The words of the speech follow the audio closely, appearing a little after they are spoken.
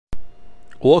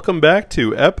Welcome back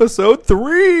to episode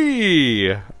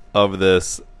 3 of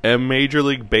this Major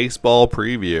League Baseball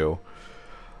preview.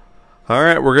 All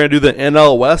right, we're going to do the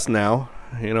NL West now.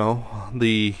 You know,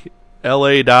 the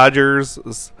LA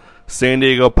Dodgers, San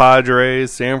Diego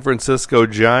Padres, San Francisco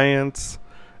Giants,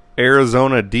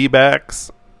 Arizona D-backs,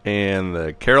 and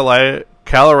the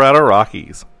Colorado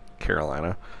Rockies.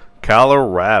 Colorado.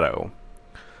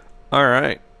 All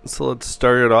right, so let's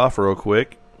start it off real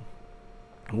quick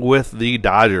with the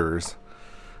Dodgers.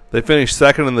 They finished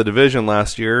second in the division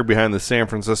last year behind the San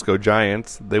Francisco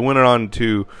Giants. They went on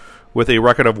to, with a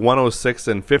record of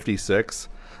 106-56.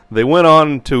 They went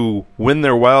on to win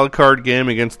their wild card game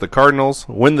against the Cardinals,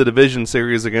 win the division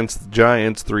series against the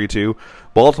Giants 3-2,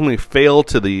 but ultimately fall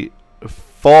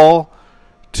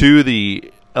to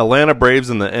the Atlanta Braves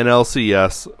in the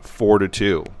NLCS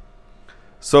 4-2.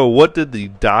 So what did the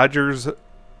Dodgers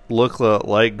look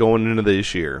like going into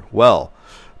this year? Well,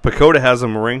 Pacoda has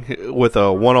them ranked with a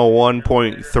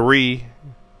 101.3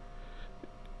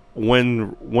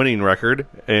 winning record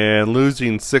and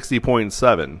losing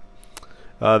 60.7.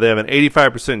 They have an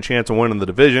 85% chance of winning the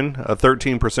division, a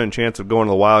 13% chance of going to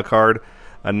the wild card,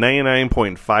 a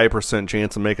 99.5%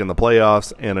 chance of making the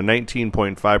playoffs, and a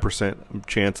 19.5%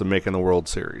 chance of making the World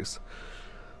Series.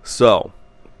 So,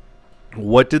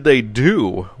 what did they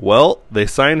do? Well, they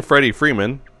signed Freddie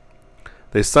Freeman.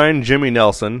 They signed Jimmy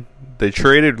Nelson. They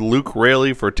traded Luke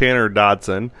Raley for Tanner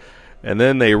Dodson. And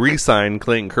then they re-signed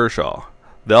Clayton Kershaw.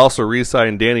 They also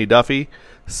re-signed Danny Duffy,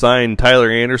 signed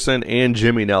Tyler Anderson, and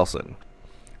Jimmy Nelson.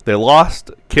 They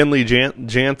lost Kenley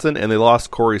Jansen, and they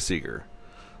lost Corey Seager.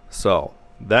 So,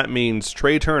 that means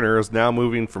Trey Turner is now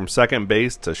moving from second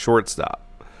base to shortstop.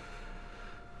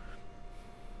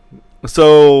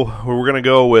 So, we're going to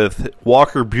go with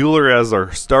Walker Buehler as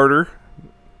our starter.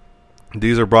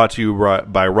 These are brought to you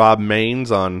by Rob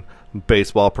Maines on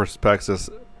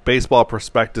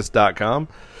baseballprospectus.com.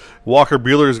 Walker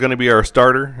Buehler is going to be our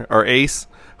starter, our ace.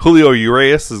 Julio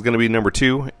Urias is going to be number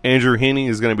 2. Andrew Heaney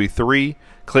is going to be 3.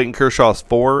 Clayton Kershaw is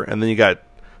 4. And then you got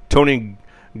Tony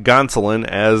Gonsolin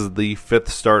as the 5th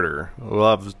starter. We'll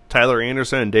have Tyler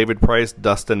Anderson and David Price,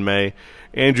 Dustin May,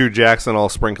 Andrew Jackson all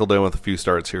sprinkled in with a few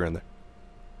starts here and there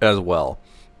as well.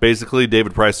 Basically,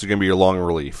 David Price is going to be your long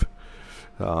relief.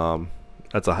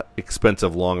 That's a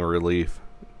expensive long relief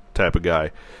type of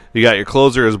guy. You got your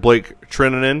closer as Blake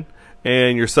Trinan,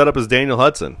 and your setup is Daniel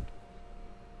Hudson.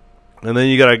 And then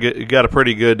you got a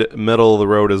pretty good middle of the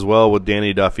road as well with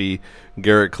Danny Duffy,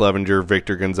 Garrett Clevenger,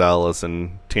 Victor Gonzalez,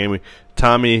 and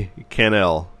Tommy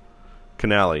Canale.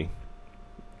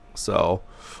 So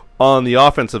on the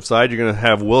offensive side, you're going to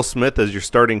have Will Smith as your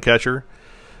starting catcher.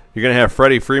 You're going to have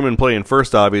Freddie Freeman playing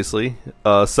first, obviously.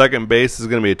 Second base is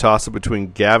going to be a toss-up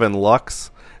between Gavin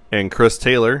Lux and Chris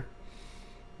Taylor.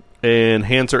 And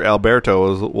Hanser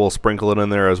Alberto will sprinkle it in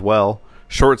there as well.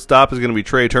 Shortstop is going to be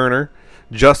Trey Turner.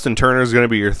 Justin Turner is going to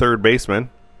be your third baseman.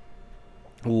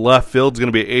 Left field is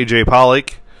going to be A.J.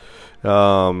 Pollock.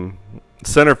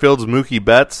 Center field is Mookie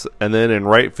Betts. And then in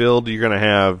right field, you're going to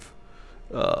have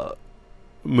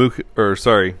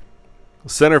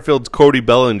center field's Cody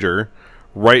Bellinger.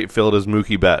 Right field is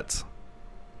Mookie Betts.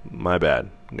 My bad.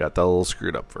 Got that a little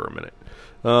screwed up for a minute.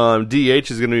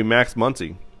 DH is going to be Max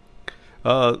Muncy.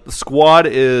 The squad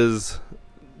is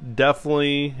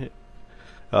definitely...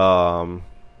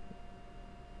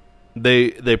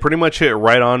 They pretty much hit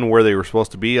right on where they were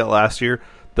supposed to be at last year.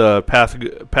 The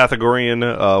Pythagorean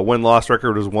win-loss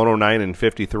record was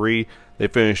 109-53. They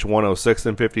finished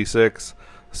 106-56.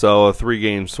 So a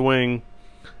 3-game swing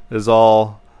is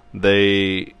all.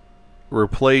 They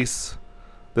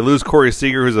lose Corey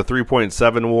Seager, who's a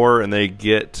 3.7 WAR, and they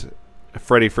get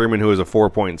Freddie Freeman, who was a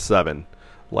 4.7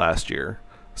 last year.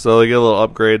 So they get a little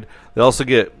upgrade. They also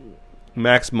get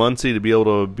Max Muncy to be able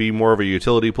to be more of a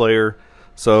utility player.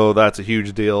 So that's a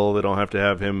huge deal. They don't have to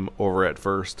have him over at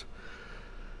first.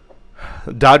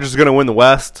 Dodgers are going to win the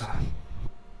West.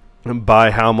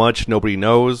 By how much, nobody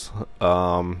knows.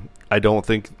 I don't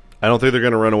think they're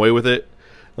going to run away with it.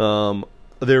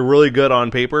 They're really good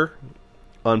on paper.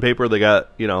 On paper, they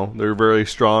got, they're very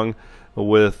strong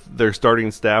with their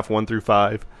starting staff 1 through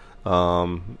 5.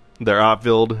 Their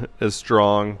outfield is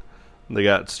strong. They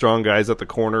got strong guys at the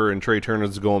corner, and Trey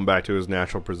Turner's going back to his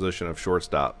natural position of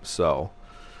shortstop. So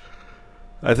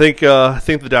I think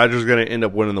the Dodgers are going to end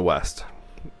up winning the West.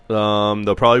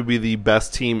 They'll probably be the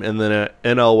best team in the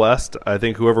NL West. I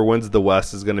think whoever wins the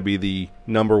West is going to be the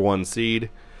number 1 seed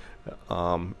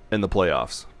in the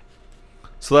playoffs.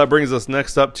 So that brings us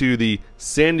next up to the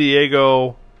San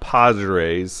Diego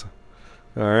Padres.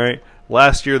 All right.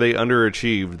 Last year they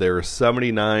underachieved. They were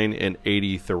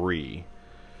 79-83.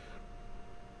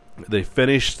 They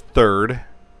finished third.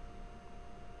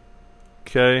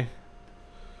 Okay.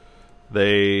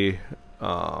 They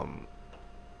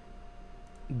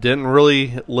didn't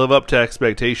really live up to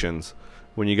expectations.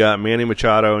 When you got Manny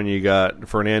Machado and you got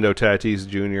Fernando Tatis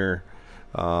Jr.,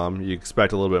 you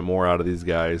expect a little bit more out of these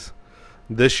guys.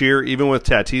 This year, even with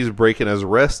Tatis breaking his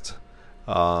wrist,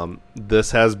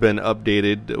 this has been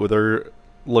updated. They're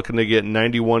looking to get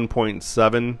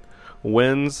 91.7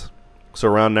 wins, so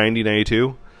around 90,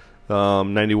 92,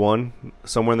 91,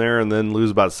 somewhere in there, and then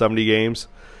lose about 70 games.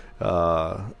 They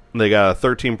got a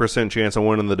 13% chance of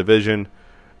winning the division,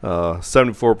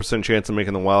 74% chance of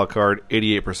making the wild card,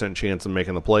 88% chance of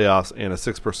making the playoffs, and a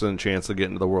 6% chance of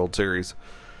getting to the World Series.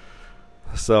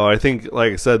 So I think,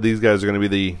 like I said, these guys are going to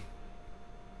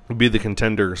be the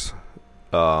contenders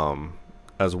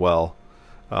as well.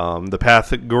 The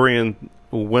Pythagorean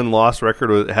win-loss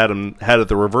record had it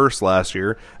the reverse last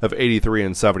year of 83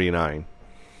 and 79.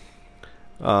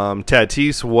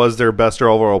 Tatis was their best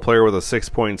overall player with a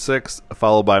 6.6,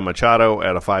 followed by Machado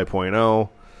at a 5.0.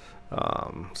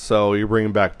 So you're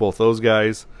bringing back both those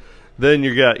guys. Then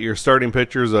you got your starting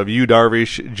pitchers of Yu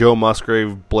Darvish, Joe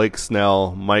Musgrave, Blake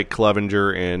Snell, Mike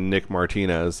Clevenger, and Nick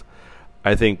Martinez.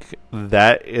 I think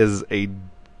that is a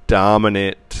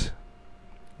dominant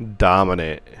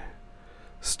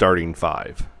starting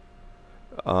five.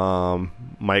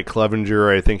 Mike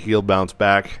Clevenger, I think he'll bounce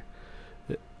back.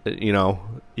 You know,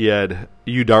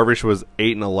 Yu Darvish was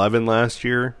 8-11 last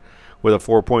year with a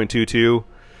 4.22.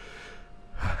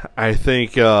 I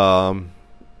think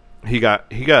he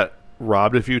got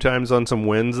robbed a few times on some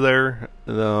wins there.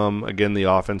 Again, the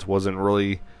offense wasn't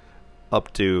really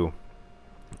didn't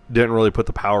really put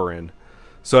the power in.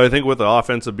 So I think with the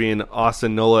offense of being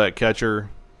Austin Nola at catcher,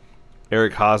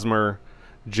 Eric Hosmer,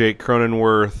 Jake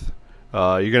Cronenworth,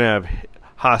 you're going to have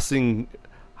Ha-Seong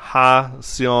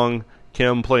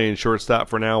Kim playing shortstop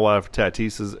for now while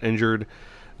Tatis is injured.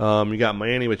 You got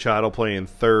Manny Machado playing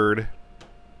third.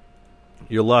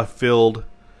 Your left field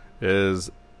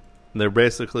they're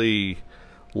basically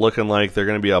looking like they're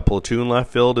going to be a platoon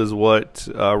left field is what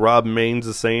Rob Maines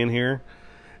is saying here.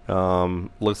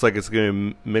 Looks like it's going to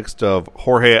be mixed of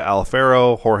Jorge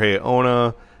Alfaro, Jorge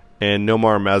Ona, and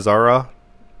Nomar Mazara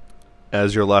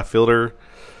as your left fielder.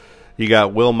 You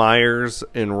got Will Myers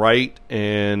in right,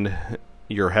 and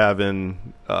you're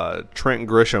having Trent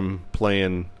Grisham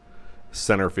playing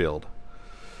center field.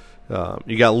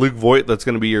 You got Luke Voigt that's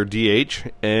going to be your DH,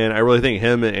 and I really think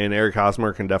him and Eric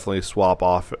Hosmer can definitely swap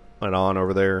off and on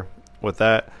over there with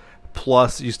that.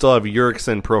 Plus, you still have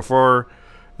Jurickson Profar,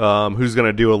 who's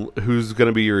going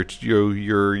to be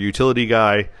your utility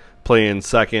guy, playing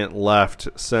second, left,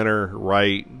 center,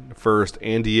 right, first,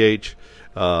 and DH.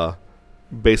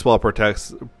 Baseball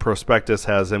Prospectus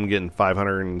has him getting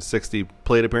 560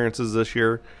 plate appearances this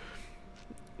year,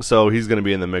 so he's going to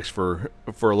be in the mix for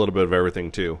a little bit of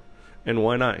everything too. And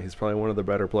why not? He's probably one of the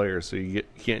better players, so you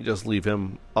can't just leave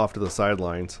him off to the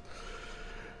sidelines.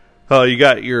 You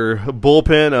got your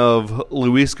bullpen of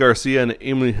Luis Garcia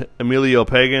and Emilio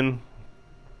Pagan,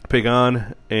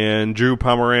 and Drew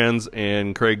Pomeranz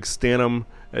and Craig Stanham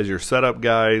as your setup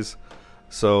guys.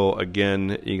 So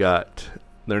again, you got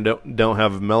they don't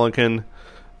have Melican,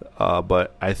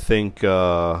 but I think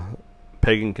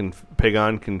Pagan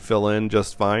can fill in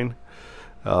just fine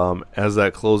as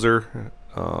that closer.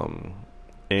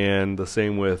 And the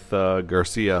same with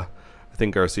Garcia. I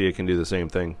think Garcia can do the same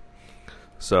thing.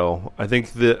 So I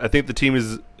think the team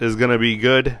is going to be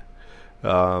good.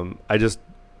 I just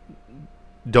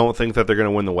don't think that they're going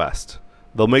to win the West.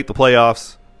 They'll make the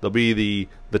playoffs. They'll be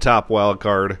the top wild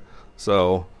card.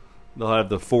 So they'll have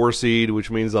the 4 seed,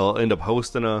 which means they'll end up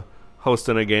hosting a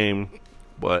game.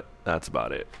 But that's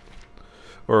about it.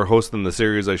 Or hosting the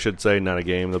series, I should say, not a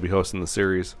game. They'll be hosting the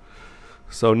series.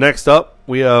 So next up,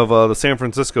 we have the San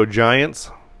Francisco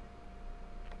Giants.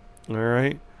 All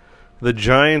right. The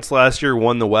Giants last year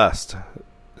won the West.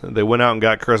 They went out and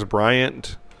got Chris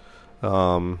Bryant.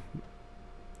 And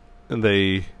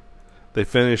they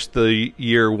finished the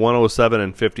year 107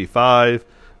 and 55,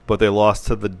 but they lost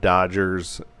to the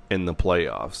Dodgers in the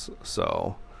playoffs.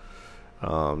 So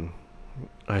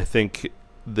I think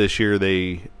this year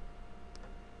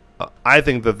I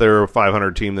think that they're a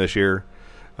 500 team this year.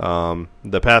 The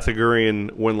Pythagorean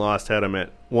win-loss had them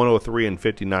at 103 and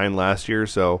 59 last year,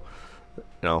 so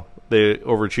they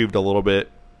overachieved a little bit.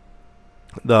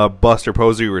 The Buster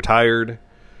Posey retired.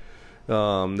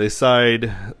 They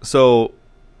signed. So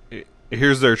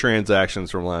here's their transactions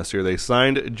from last year. They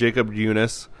signed Jacob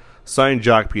Eunice, signed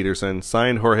Jock Peterson,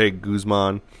 signed Jorge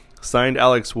Guzman, signed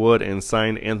Alex Wood, and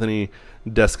signed Anthony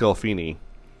Descalfini.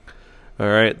 All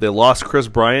right, they lost Chris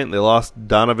Bryant, they lost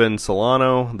Donovan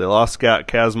Solano, they lost Scott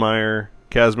Kazmir,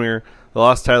 they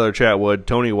lost Tyler Chatwood,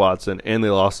 Tony Watson, and they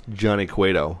lost Johnny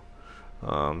Cueto.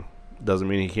 Doesn't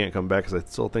mean he can't come back because I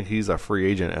still think he's a free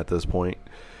agent at this point.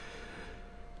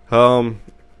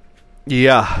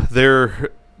 Yeah, they're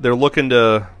looking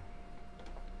to.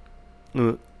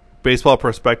 Baseball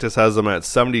Prospectus has them at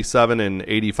 77 and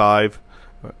 85,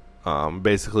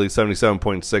 basically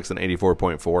 77.6 and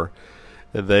 84.4.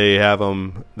 They have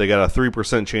them. They got a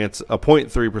 3% chance, a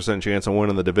 0.3% chance of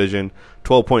winning the division,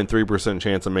 12.3%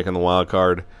 chance of making the wild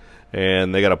card,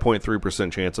 and they got a 0.3%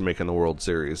 chance of making the World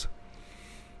Series.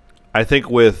 I think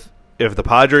if the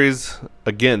Padres,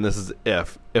 again, this is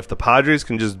if the Padres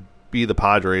can just be the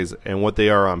Padres and what they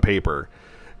are on paper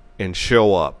and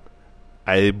show up,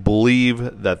 I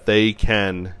believe that they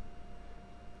can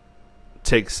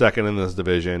take second in this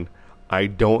division. I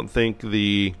don't think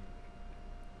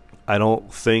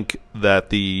that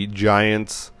the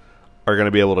Giants are going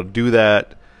to be able to do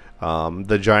that.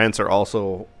 The Giants are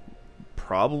also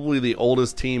probably the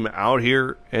oldest team out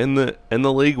here in the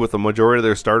league, with the majority of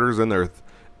their starters in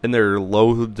their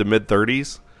low to mid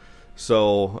 30s.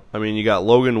 So, I mean, you got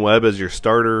Logan Webb as your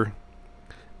starter,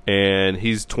 and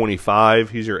he's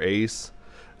 25. He's your ace.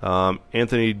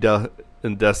 Anthony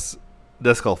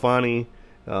Descalfani,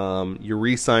 you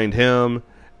re-signed him,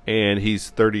 and he's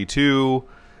 32.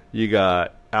 You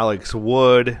got Alex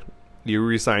Wood. You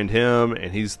re-signed him,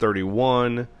 and he's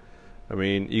 31. I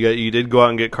mean, you did go out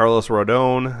and get Carlos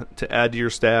Rodon to add to your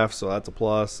staff, so that's a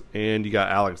plus. And you got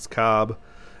Alex Cobb.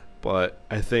 But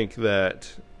I think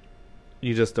that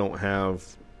you just don't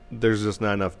have – there's just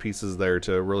not enough pieces there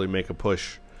to really make a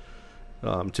push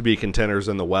to be contenders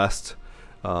in the West.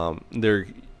 Your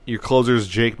closer's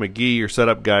Jake McGee. Your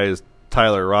setup guy is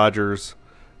Tyler Rogers.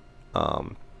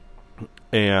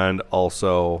 And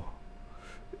also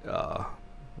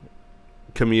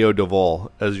Camilo Duvall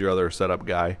as your other setup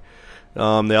guy.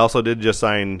 They also did just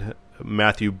sign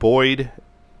Matthew Boyd.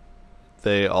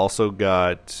 They also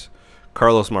got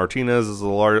Carlos Martinez as a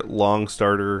long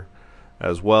starter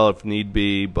as well if need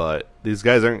be. But these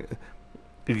guys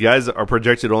are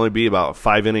projected to only be about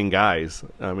 5-inning guys.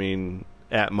 I mean,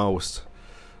 at most.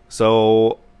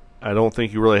 So I don't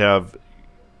think you really have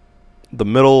the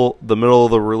middle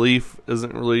of the relief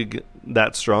isn't really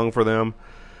that strong for them.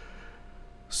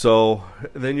 So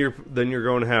then you're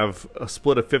going to have a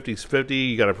split of 50-50.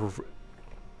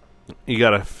 You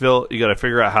got to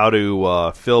figure out how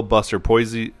to fill Buster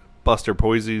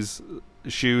Posey's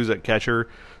shoes at catcher.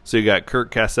 So you got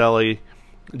Kurt Caselli,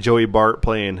 Joey Bart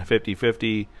playing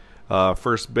 50-50.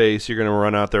 First base, you're going to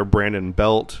run out there Brandon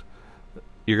Belt.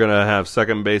 You're going to have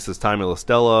second base as Tommy La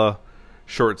Stella.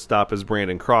 Shortstop is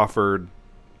Brandon Crawford.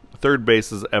 Third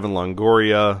base is Evan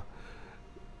Longoria.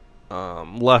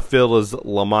 Left field is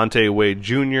Lamonte Wade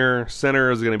Jr.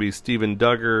 Center is going to be Steven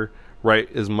Duggar. Right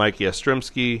is Mike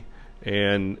Yastrzemski.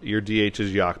 And your DH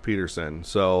is Jock Peterson.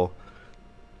 So,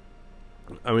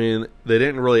 I mean, they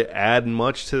didn't really add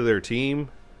much to their team.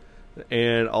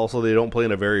 And also they don't play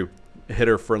in a very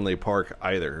hitter-friendly park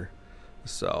either.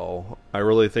 So, I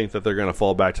really think that they're going to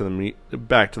fall back to the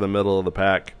middle of the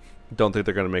pack. Don't think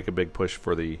they're going to make a big push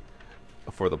for the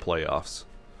playoffs.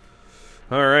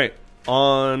 All right.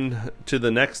 On to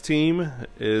the next team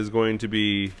is going to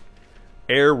be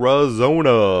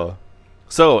Arizona.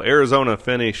 So, Arizona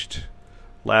finished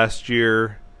last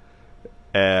year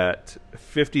at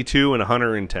 52 and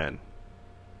 110.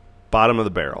 Bottom of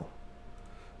the barrel.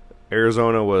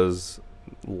 Arizona was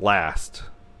last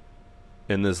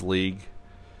in this league.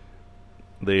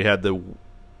 They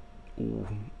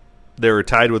were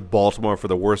tied with Baltimore for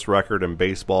the worst record in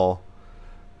baseball.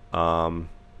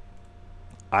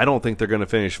 I don't think they're going to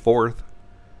finish fourth.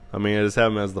 I mean, I just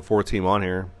have them as the fourth team on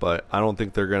here, but I don't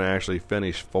think they're going to actually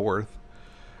finish fourth.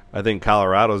 I think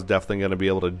Colorado's definitely going to be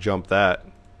able to jump that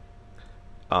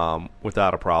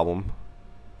without a problem.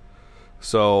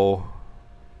 So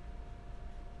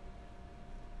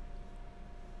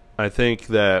I think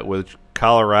that with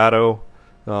Colorado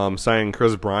signing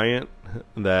Chris Bryant,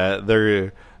 that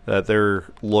they're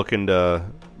looking to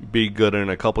be good in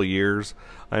a couple years.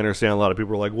 I understand a lot of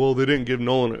people are like, well, they didn't give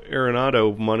Nolan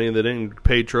Arenado money and they didn't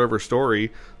pay Trevor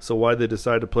Story, so why'd they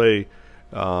decide to play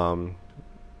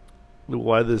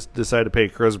decide to pay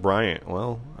Chris Bryant?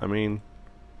 Well, I mean,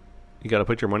 you got to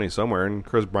put your money somewhere, and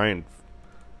Chris Bryant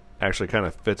actually kind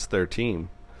of fits their team.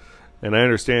 And I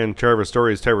understand Trevor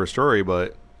Story is Trevor Story,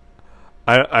 but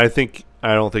I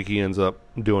don't think he ends up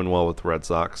doing well with the Red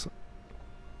Sox.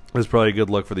 It's probably a good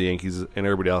look for the Yankees and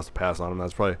everybody else to pass on him.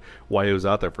 That's probably why he was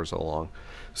out there for so long.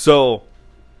 So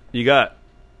you got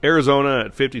Arizona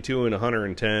at 52 and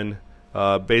 110.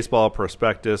 Baseball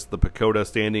Prospectus, the PECOTA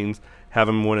standings have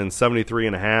them winning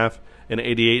 73.5 and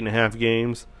 88.5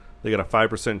 games. They got a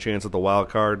 5% chance at the wild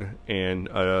card and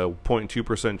a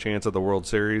 0.2% chance at the World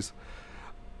Series.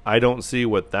 I don't see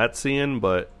what that's seeing,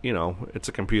 but it's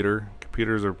a computer.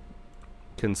 Computers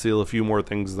can seal a few more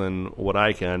things than what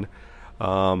I can.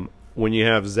 When you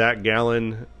have Zach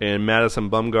Gallen and Madison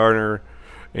Bumgarner,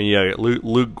 and you got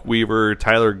Luke Weaver,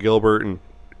 Tyler Gilbert, and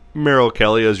Merrill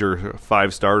Kelly as your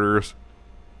 5 starters,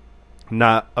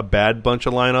 not a bad bunch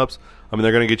of lineups. I mean,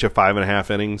 they're going to get you 5.5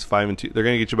 innings, 5 and 2. They're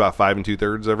going to get you about 5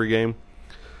 2/3 every game.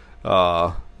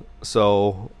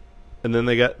 And then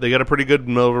they got a pretty good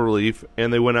middle relief,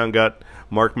 and they went out and got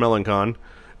Mark Melancon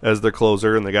as their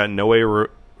closer, and they got Noe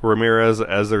Ramirez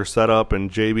as their setup,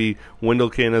 and JB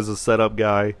Wendelken as a setup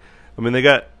guy. I mean, they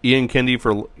got Ian Kendi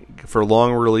for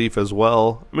long relief as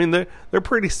well. I mean, they're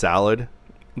pretty solid.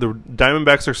 The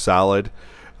Diamondbacks are solid.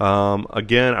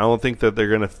 Again, I don't think that they're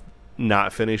going to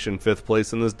not finish in 5th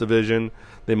place in this division.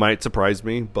 They might surprise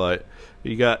me, but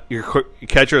you got your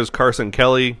catcher is Carson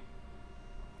Kelly.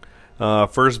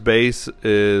 First base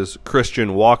is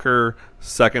Christian Walker.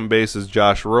 Second base is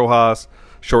Josh Rojas.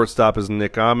 Shortstop is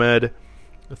Nick Ahmed.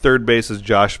 Third base is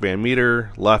Josh Van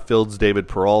Meter. Left field's David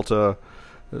Peralta.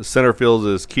 Center field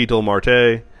is Ketel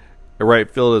Marte.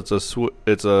 Right field,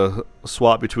 it's a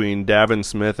swap between Davin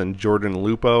Smith and Jordan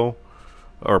Lupo.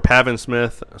 Or Pavin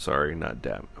Smith. Sorry, not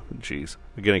Davin. Jeez.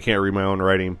 Again, I can't read my own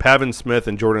writing. Pavin Smith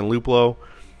and Jordan Lupo.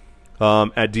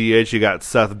 At DH, you got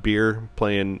Seth Beer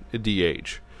playing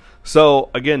DH. So,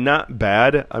 again, not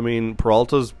bad. I mean,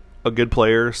 Peralta's a good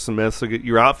player. Smith's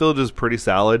your outfield is pretty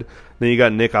solid. Then you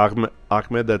got Nick Ahmed.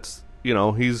 That's,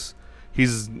 he's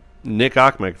Nick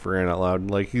Ahmed for crying out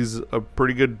loud. Like, he's a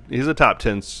top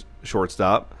 10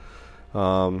 shortstop.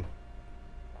 So,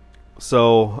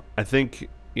 I think,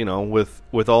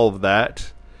 with all of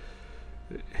that,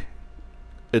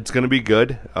 it's going to be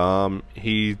good.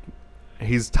 He's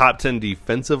top 10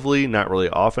 defensively, not really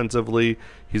offensively.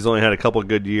 He's only had a couple of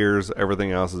good years.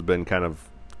 Everything else has been kind of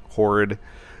horrid.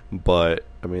 But,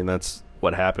 I mean, that's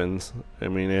what happens. I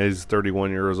mean, he's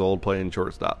 31 years old playing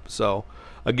shortstop. So,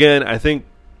 again, I think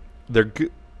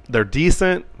they're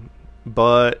decent,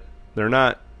 but they're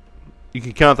not. You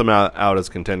can count them out as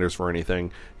contenders for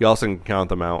anything. You also can count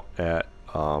them out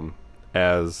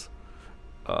as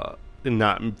you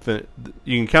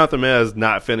can count them as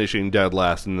not finishing dead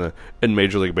last in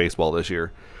Major League Baseball this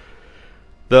year.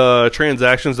 The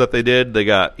transactions that they did, they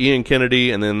got Ian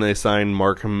Kennedy, and then they signed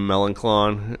Mark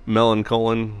Melancon.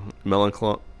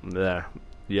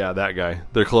 Yeah, that guy,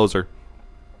 their closer.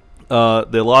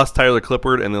 They lost Tyler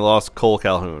Clippard, and they lost Cole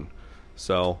Calhoun.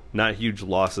 So, not huge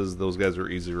losses. Those guys are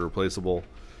easily replaceable.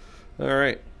 All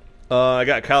right. I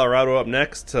got Colorado up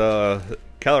next.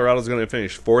 Colorado's going to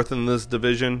finish 4th in this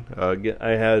division.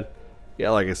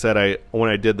 Like I said, when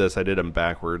I did this, I did them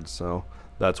backwards. So,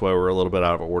 that's why we're a little bit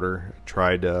out of order.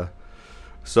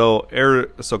 So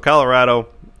Colorado,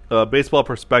 Baseball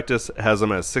Prospectus has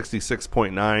them at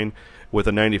 66.9 with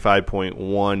a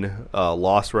 95.1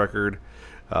 loss record.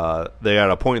 They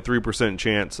got a 0.3%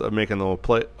 chance of making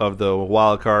the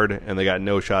wild card, and they got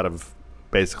no shot of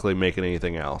basically making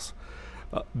anything else.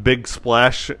 Big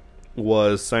splash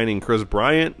was signing Chris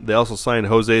Bryant. They also signed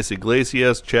Jose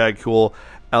Iglesias, Chad Kuhl,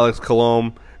 Alex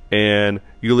Colomb, and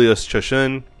Julius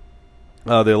Chachin.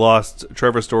 They lost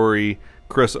Trevor Story,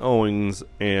 Chris Owings,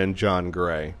 and John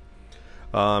Gray.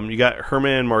 You got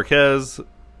Herman Marquez,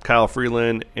 Kyle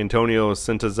Freeland, Antonio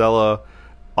Centazella,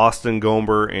 Austin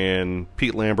Gomber, and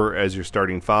Pete Lambert as your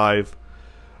starting 5.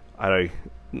 I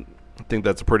think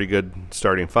that's a pretty good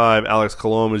starting 5. Alex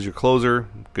Colomb is your closer.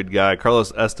 Good guy.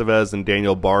 Carlos Estevez and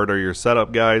Daniel Bard are your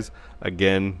setup guys.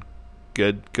 Again,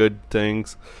 good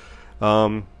things.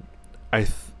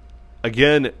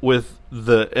 Again, with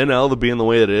the NL being the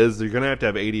way it is, you're going to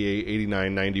have 88,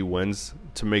 89, 90 wins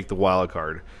to make the wild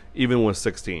card, even with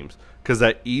 6 teams, because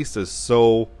that East is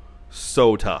so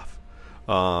tough.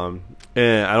 And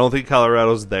I don't think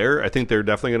Colorado's there. I think they're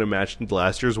definitely going to match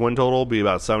last year's win total, be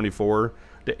about 74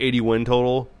 to 80 win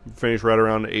total, finish right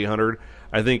around 800.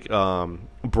 I think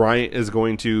Bryant is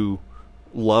going to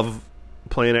love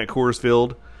playing at Coors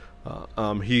Field.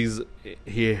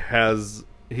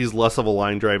 He's less of a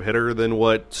line drive hitter than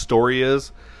what Story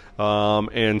is,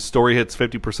 and Story hits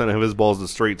 50% of his balls to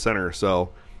straight center. So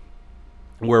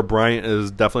where Bryant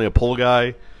is definitely a pull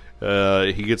guy,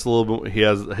 he gets a little bit.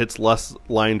 Hits less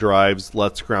line drives,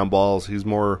 less ground balls. He's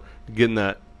more getting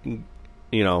that,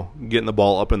 getting the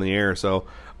ball up in the air. So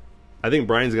I think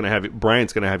Bryant's gonna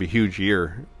have a huge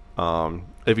year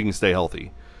if he can stay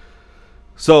healthy.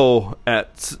 So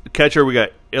at catcher we got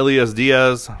Elias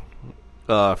Diaz.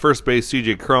 First base,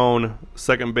 C.J. Cron.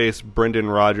 Second base, Brendan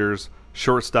Rodgers.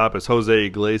 Shortstop is Jose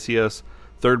Iglesias.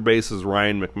 Third base is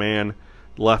Ryan McMahon.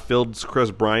 Left field is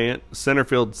Chris Bryant. Center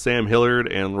field, Sam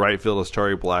Hilliard. And right field is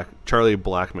Charlie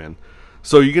Blackmon.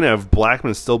 So you can have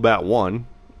Blackmon still bat 1.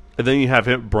 And then you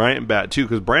have Bryant bat 2,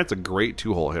 because Bryant's a great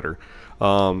 2-hole hitter.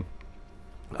 I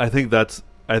think that's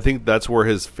where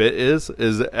his fit is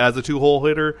as a 2-hole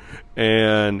hitter,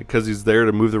 and because he's there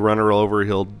to move the runner over.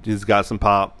 He's got some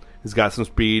pop, he's got some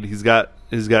speed, he's got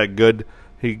good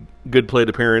plate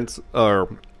appearance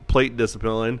or plate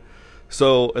discipline.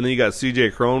 So, and then you got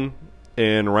C.J. Cron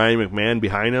and Ryan McMahon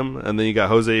behind him, and then you got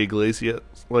Jose Iglesias.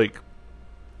 Like,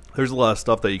 there's a lot of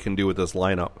stuff that you can do with this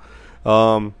lineup.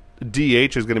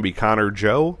 DH is going to be Connor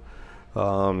Joe.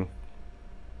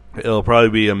 It'll probably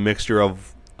be a mixture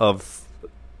of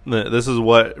this is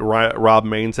what Rob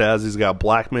Maines has. He's got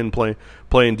Blackmon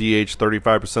playing DH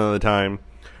 35% of the time,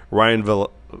 Ryan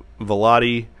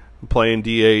Velotti playing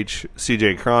DH,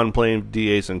 CJ Cron playing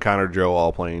DH, and Connor Joe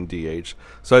all playing DH.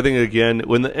 So I think, again,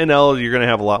 when the NL, you're going to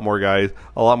have a lot more guys,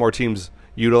 a lot more teams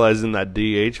utilizing that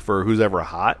DH for who's ever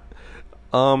hot.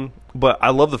 But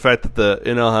I love the fact that the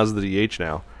NL has the DH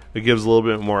now. It gives a little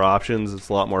bit more options. It's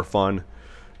a lot more fun.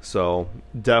 So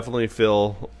definitely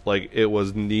feel like it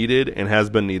was needed and has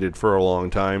been needed for a long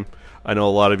time. I know a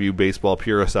lot of you baseball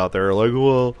purists out there are like,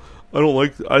 well,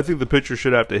 I think the pitcher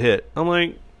should have to hit. I'm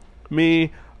like,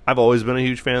 I've always been a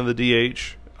huge fan of the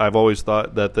DH. I've always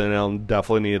thought that the NL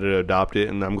definitely needed to adopt it,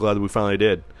 and I'm glad that we finally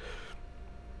did.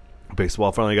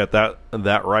 Baseball finally got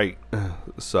that right.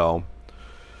 So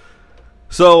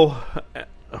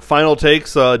final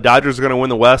takes, Dodgers are going to win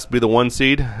the West, be the 1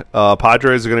 seed.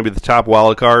 Padres are going to be the top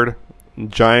wild card.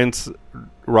 Giants,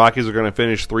 Rockies are going to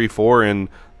finish 3-4, and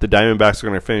the Diamondbacks are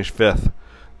going to finish 5th.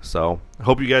 So I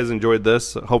hope you guys enjoyed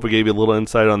this. I hope we gave you a little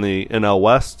insight on the NL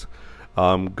West.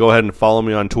 Go ahead and follow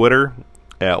me on Twitter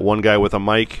at One Guy With A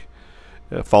Mic.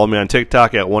 Follow me on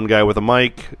TikTok at One Guy With A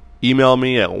Mic. Email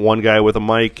me at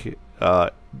oneguyWithAmic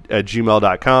at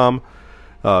gmail.com.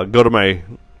 Go to my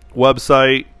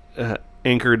website,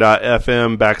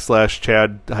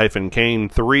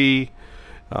 anchor.fm/Chad-Kane3.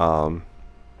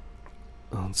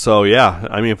 So yeah,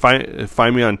 I mean,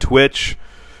 find me on Twitch,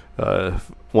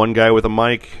 One Guy With A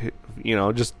Mic.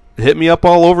 Just hit me up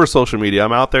all over social media.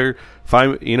 I'm out there.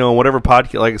 Whatever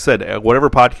podcast, like I said, whatever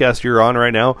podcast you're on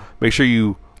right now, make sure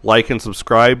you like and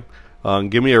subscribe.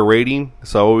 Give me a rating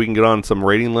so we can get on some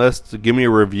rating lists. Give me a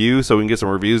review so we can get some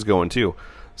reviews going too.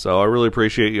 So I really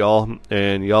appreciate y'all,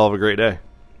 and y'all have a great day.